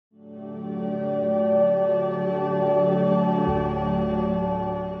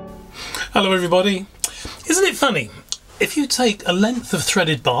Hello everybody. Isn't it funny? If you take a length of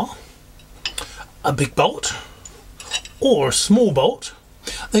threaded bar, a big bolt or a small bolt,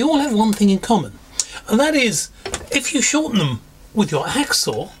 they all have one thing in common, and that is if you shorten them with your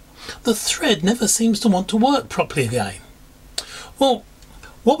hacksaw, the thread never seems to want to work properly again. Well,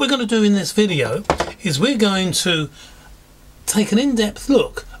 what we're going to do in this video is we're going to take an in-depth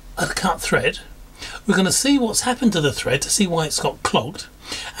look at a cut thread. We're going to see what's happened to the thread to see why it's got clogged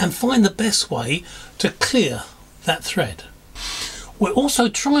and find the best way to clear that thread. We'll also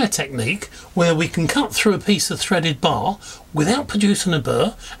try a technique where we can cut through a piece of threaded bar without producing a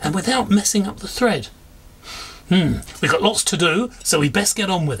burr and without messing up the thread. We've got lots to do, so we best get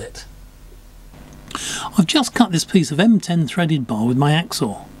on with it. I've just cut this piece of M10 threaded bar with my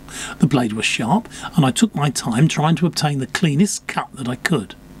hacksaw. The blade was sharp and I took my time trying to obtain the cleanest cut that I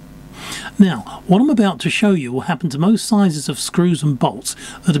could. Now, what I'm about to show you will happen to most sizes of screws and bolts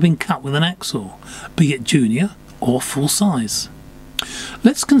that have been cut with an hacksaw, be it junior or full size.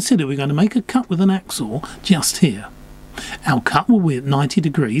 Let's consider we're going to make a cut with an hacksaw just here. Our cut will be at 90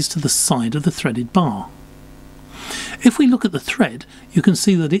 degrees to the side of the threaded bar. If we look at the thread, you can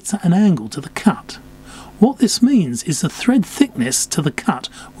see that it's at an angle to the cut. What this means is the thread thickness to the cut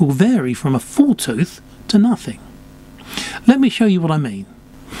will vary from a full tooth to nothing. Let me show you what I mean.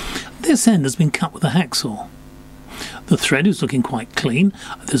 This end has been cut with a hacksaw. The thread is looking quite clean.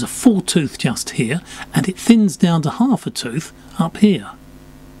 There's a full tooth just here and it thins down to half a tooth up here.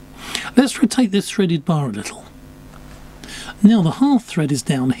 Let's rotate this threaded bar a little. Now the half thread is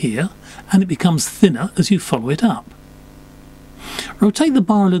down here and it becomes thinner as you follow it up. Rotate the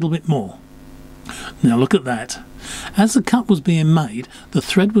bar a little bit more. Now look at that. As the cut was being made, the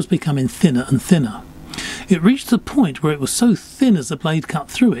thread was becoming thinner and thinner. It reached the point where it was so thin as the blade cut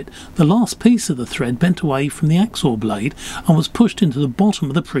through it, the last piece of the thread bent away from the hacksaw blade and was pushed into the bottom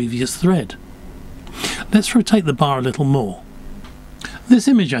of the previous thread. Let's rotate the bar a little more. This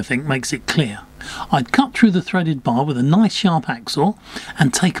image, I think, makes it clear. I'd cut through the threaded bar with a nice sharp hacksaw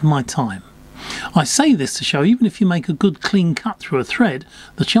and taken my time. I say this to show even if you make a good clean cut through a thread,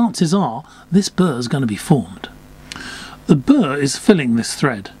 the chances are this burr is going to be formed. The burr is filling this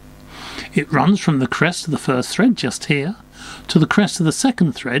thread. It runs from the crest of the first thread just here to the crest of the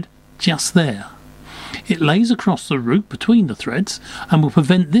second thread just there. It lays across the root between the threads and will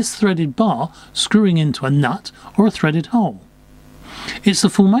prevent this threaded bar screwing into a nut or a threaded hole. It's the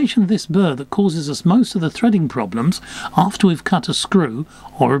formation of this burr that causes us most of the threading problems after we've cut a screw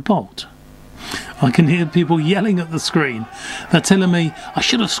or a bolt. I can hear people yelling at the screen. They're telling me I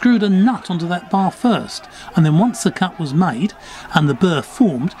should have screwed a nut onto that bar first, and then once the cut was made and the burr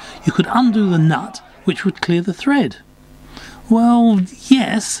formed, you could undo the nut, which would clear the thread. Well,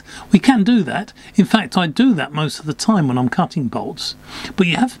 yes, we can do that. In fact, I do that most of the time when I'm cutting bolts, but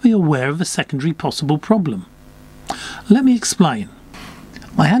you have to be aware of a secondary possible problem. Let me explain.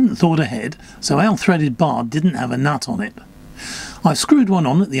 I hadn't thought ahead, so our threaded bar didn't have a nut on it. I've screwed one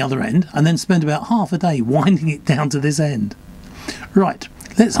on at the other end and then spent about half a day winding it down to this end. Right,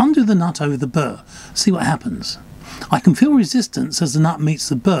 let's undo the nut over the burr, see what happens. I can feel resistance as the nut meets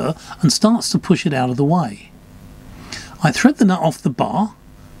the burr and starts to push it out of the way. I thread the nut off the bar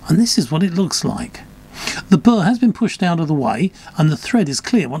and this is what it looks like. The burr has been pushed out of the way and the thread is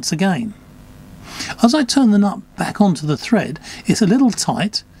clear once again. As I turn the nut back onto the thread, it's a little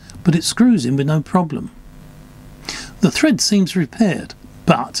tight, but it screws in with no problem. The thread seems repaired,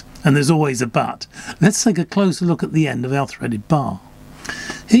 but, and there's always a but, let's take a closer look at the end of our threaded bar.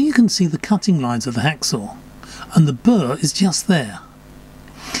 Here you can see the cutting lines of the hacksaw, and the burr is just there.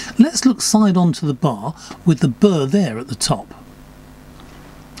 Let's look side on to the bar with the burr there at the top.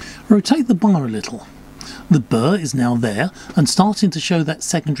 Rotate the bar a little. The burr is now there and starting to show that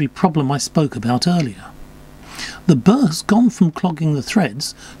secondary problem I spoke about earlier. The burr has gone from clogging the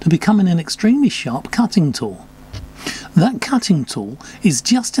threads to becoming an extremely sharp cutting tool. That cutting tool is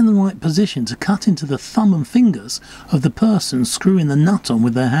just in the right position to cut into the thumb and fingers of the person screwing the nut on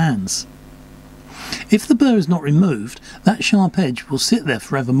with their hands. If the burr is not removed, that sharp edge will sit there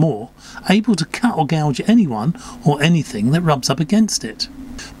forevermore, able to cut or gouge anyone or anything that rubs up against it.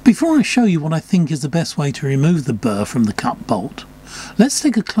 Before I show you what I think is the best way to remove the burr from the cut bolt, let's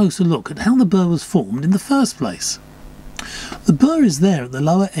take a closer look at how the burr was formed in the first place. The burr is there at the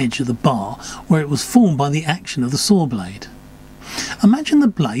lower edge of the bar where it was formed by the action of the saw blade. Imagine the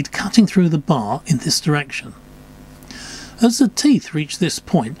blade cutting through the bar in this direction. As the teeth reach this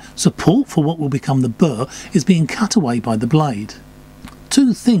point, support for what will become the burr is being cut away by the blade.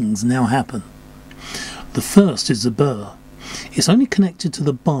 Two things now happen. The first is the burr. It's only connected to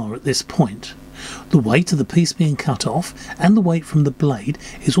the bar at this point. The weight of the piece being cut off and the weight from the blade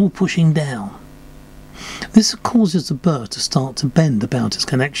is all pushing down. This causes the burr to start to bend about its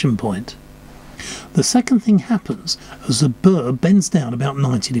connection point. The second thing happens as the burr bends down about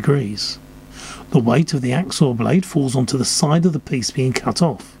 90 degrees. The weight of the hacksaw blade falls onto the side of the piece being cut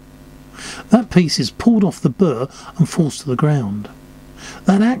off. That piece is pulled off the burr and falls to the ground.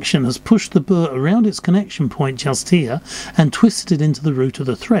 That action has pushed the burr around its connection point just here and twisted it into the root of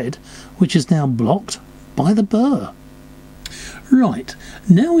the thread, which is now blocked by the burr. Right,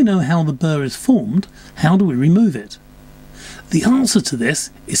 now we know how the burr is formed, how do we remove it? The answer to this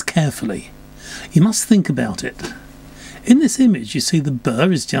is carefully. You must think about it. In this image you see the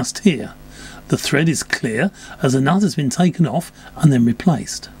burr is just here. The thread is clear as the nut has been taken off and then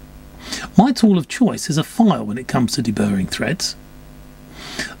replaced. My tool of choice is a file when it comes to deburring threads.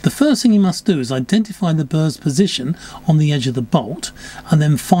 The first thing you must do is identify the burr's position on the edge of the bolt and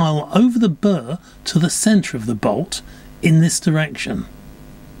then file over the burr to the centre of the bolt in this direction.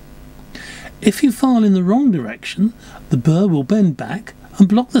 If you file in the wrong direction, the burr will bend back and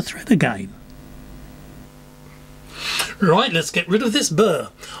block the thread again. Right, let's get rid of this burr.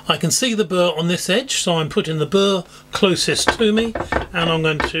 I can see the burr on this edge, so I'm putting the burr closest to me and I'm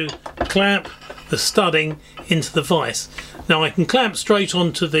going to clamp the studding into the vise. Now I can clamp straight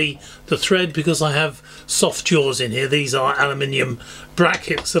onto the thread because I have soft jaws in here. These are aluminium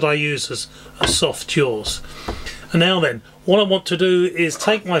brackets that I use as soft jaws. And now then, what I want to do is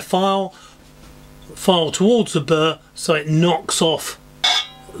take my file towards the burr so it knocks off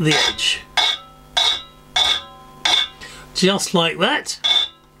the edge. Just like that.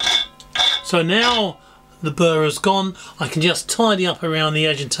 So now the burr has gone, I can just tidy up around the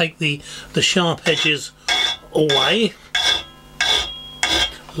edge and take the sharp edges away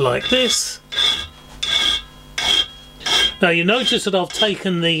like this. Now you notice that I've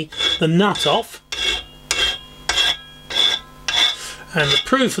taken the nut off, and the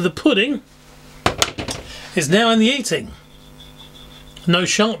proof of the pudding is now in the eating. No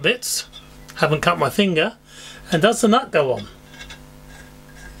sharp bits, haven't cut my finger, and does the nut go on?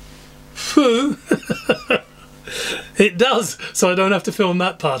 Phew! It does, so I don't have to film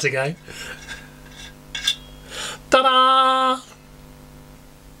that part again. Ta-da!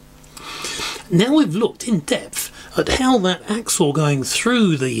 Now we've looked in depth at how that hacksaw going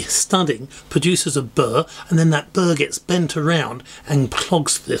through the studding produces a burr, and then that burr gets bent around and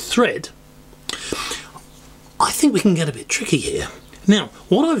clogs the thread. I think we can get a bit tricky here. Now,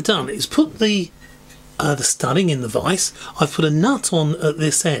 what I've done is put the studding in the vise. I've put a nut on at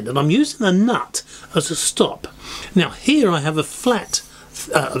this end, and I'm using the nut as a stop. Now here I have a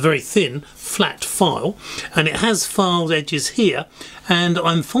very thin flat file, and it has filed edges here, and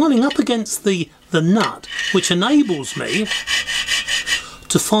I'm filing up against the nut, which enables me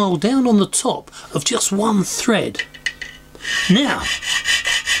to file down on the top of just one thread. Now,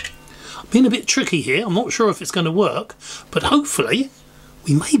 I'm being a bit tricky here. I'm not sure if it's going to work, but hopefully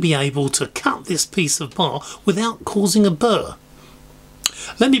we may be able to cut this piece of bar without causing a burr.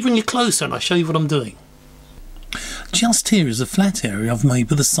 Let me bring you closer and I'll show you what I'm doing. Just here is a flat area I've made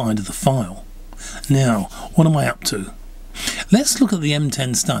with the side of the file. Now, what am I up to? Let's look at the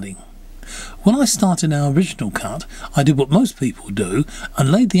M10 studding. When I started our original cut, I did what most people do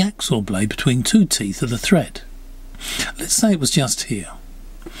and laid the hacksaw blade between two teeth of the thread. Let's say it was just here.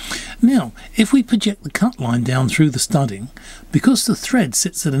 Now, if we project the cut line down through the studding, because the thread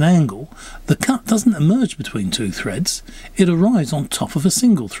sits at an angle, the cut doesn't emerge between two threads, it arrives on top of a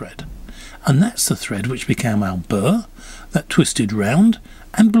single thread. And that's the thread which became our burr, that twisted round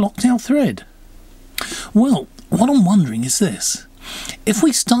and blocked our thread. Well, what I'm wondering is this. If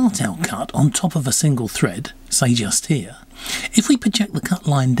we start our cut on top of a single thread, say just here, if we project the cut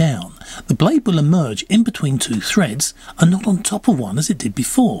line down, the blade will emerge in between two threads and not on top of one as it did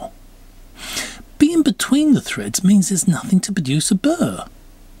before. Being between the threads means there's nothing to produce a burr,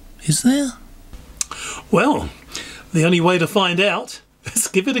 is there? Well, the only way to find out is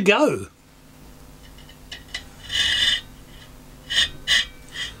give it a go.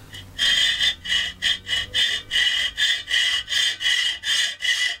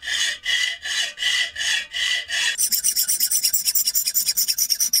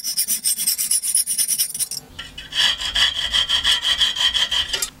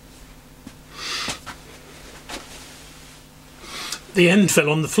 The end fell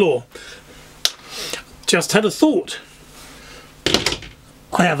on the floor. Just had a thought.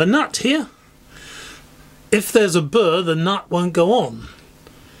 I have a nut here. If there's a burr, the nut won't go on.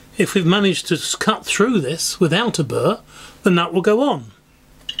 If we've managed to cut through this without a burr, the nut will go on.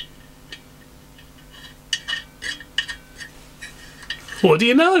 What do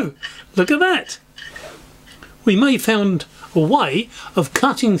you know? Look at that. We may have found a way of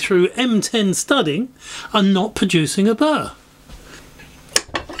cutting through M10 studding and not producing a burr.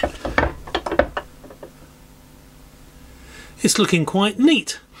 It's looking quite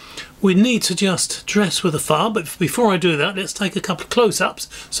neat. We need to just dress with a file, but before I do that, let's take a couple of close-ups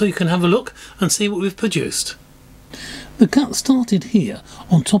so you can have a look and see what we've produced. The cut started here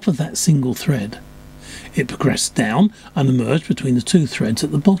on top of that single thread. It progressed down and emerged between the two threads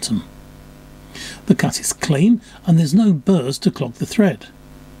at the bottom. The cut is clean and there's no burrs to clog the thread.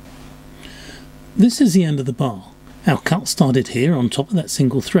 This is the end of the bar. Our cut started here on top of that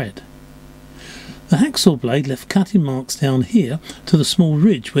single thread. The hacksaw blade left cutting marks down here to the small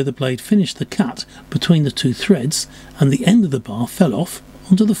ridge where the blade finished the cut between the two threads, and the end of the bar fell off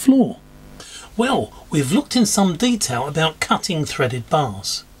onto the floor. Well, we've looked in some detail about cutting threaded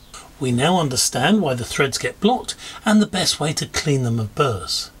bars. We now understand why the threads get blocked and the best way to clean them of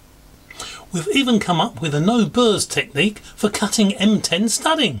burrs. We've even come up with a no burrs technique for cutting M10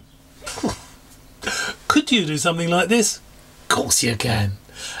 studding. Could you do something like this? Of course you can.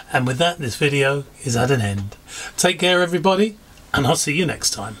 And with that, this video is at an end. Take care everybody, and I'll see you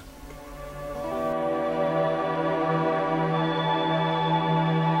next time.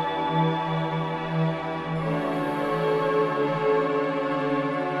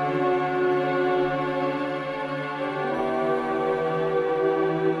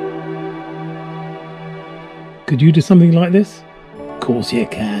 Could you do something like this? Of course you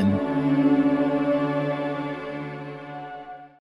can.